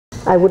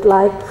I would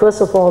like, first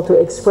of all, to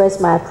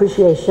express my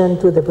appreciation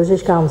to the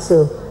British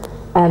Council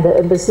and the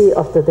Embassy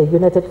of the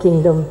United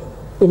Kingdom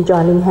in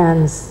joining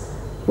hands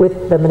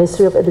with the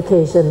Ministry of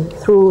Education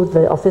through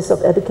the Office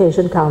of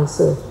Education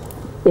Council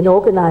in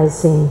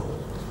organizing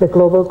the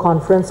Global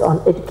Conference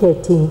on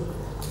Educating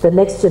the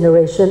Next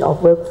Generation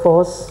of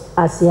Workforce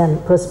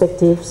ASEAN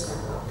Perspectives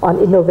on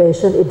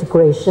Innovation,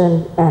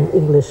 Integration, and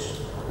English,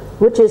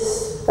 which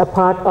is a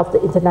part of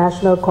the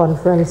International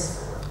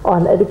Conference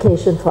on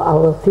Education for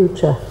Our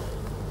Future.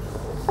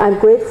 I'm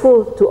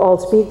grateful to all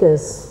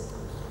speakers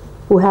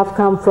who have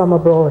come from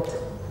abroad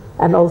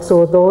and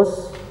also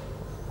those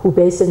who are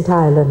based in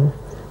Thailand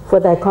for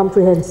their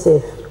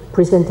comprehensive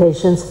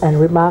presentations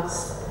and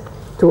remarks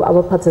to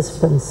our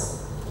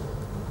participants.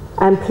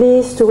 I'm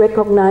pleased to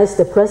recognize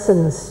the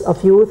presence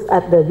of youth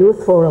at the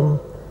Youth Forum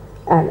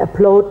and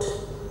applaud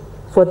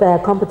for their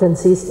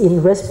competencies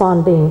in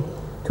responding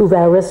to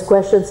various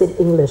questions in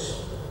English,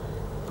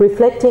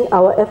 reflecting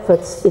our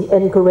efforts in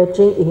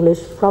encouraging English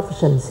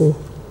proficiency.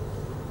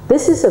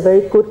 This is a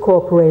very good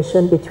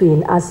cooperation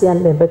between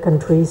ASEAN member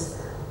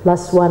countries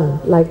plus one,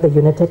 like the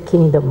United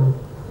Kingdom,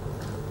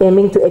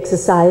 aiming to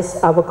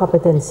exercise our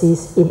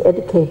competencies in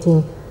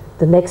educating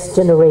the next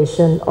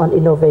generation on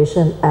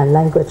innovation and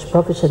language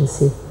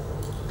proficiency.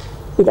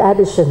 In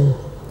addition,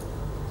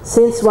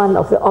 since one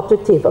of the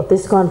objectives of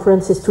this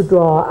conference is to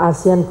draw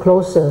ASEAN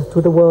closer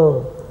to the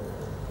world,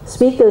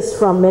 speakers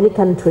from many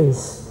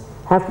countries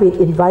have been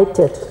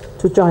invited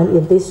to join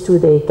in this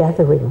two-day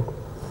gathering.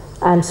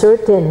 I'm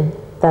certain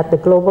that the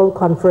global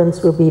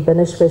conference will be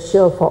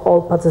beneficial for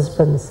all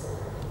participants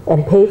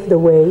and pave the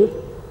way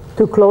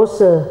to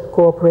closer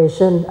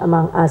cooperation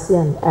among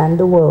ASEAN and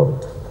the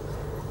world.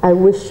 I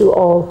wish you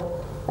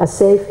all a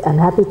safe and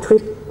happy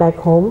trip back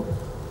home,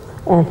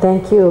 and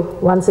thank you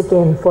once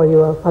again for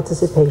your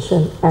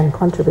participation and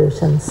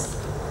contributions.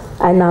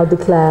 I now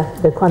declare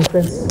the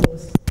conference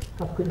closed.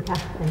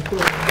 Thank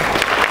you.